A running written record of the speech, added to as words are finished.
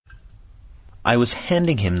I was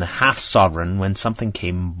handing him the half-sovereign when something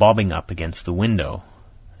came bobbing up against the window,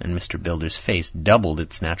 and Mr. Bilder's face doubled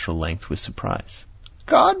its natural length with surprise.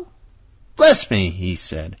 "God bless me," he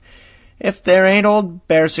said, "if there ain't old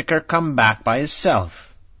Berserker come back by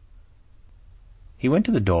hisself." He went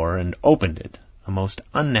to the door and opened it, a most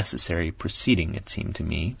unnecessary proceeding, it seemed to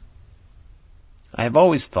me. I have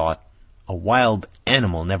always thought a wild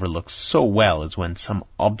animal never looks so well as when some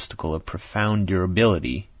obstacle of profound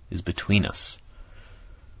durability is between us.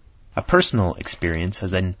 A personal experience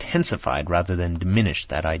has intensified rather than diminished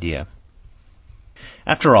that idea.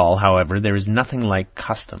 After all, however, there is nothing like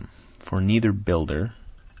custom, for neither Bilder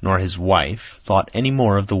nor his wife thought any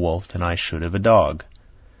more of the wolf than I should of a dog.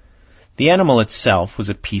 The animal itself was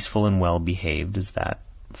as peaceful and well-behaved as that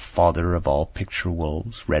father of all picture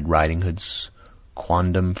wolves, Red Riding Hood's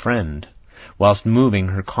quondam friend, whilst moving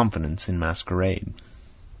her confidence in masquerade.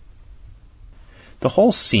 The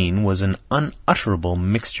whole scene was an unutterable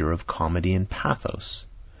mixture of comedy and pathos.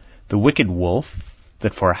 The wicked wolf,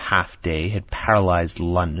 that for a half-day had paralyzed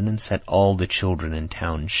London and set all the children in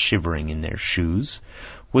town shivering in their shoes,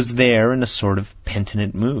 was there in a sort of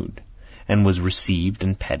penitent mood, and was received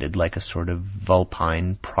and petted like a sort of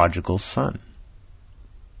vulpine prodigal son.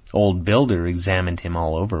 Old Bilder examined him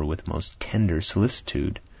all over with most tender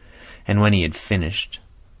solicitude, and when he had finished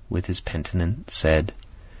with his penitent, said,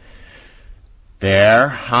 "There,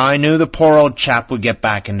 I knew the poor old chap would get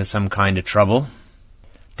back into some kind of trouble.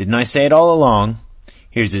 Didn't I say it all along?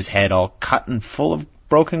 Here's his head all cut and full of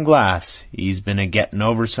broken glass. He's been a-getting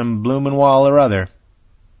over some bloomin' wall or other.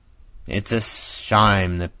 It's a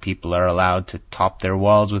shime that people are allowed to top their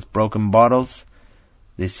walls with broken bottles.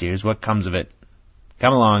 This here's what comes of it.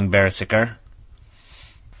 Come along, Berserker."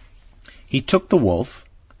 He took the wolf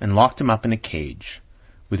and locked him up in a cage,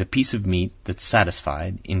 with a piece of meat that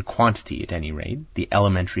satisfied, in quantity at any rate, the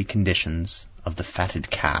elementary conditions of the fatted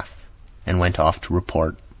calf, and went off to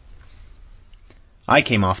report. I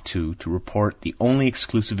came off too, to report the only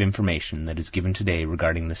exclusive information that is given today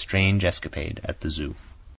regarding the strange escapade at the zoo.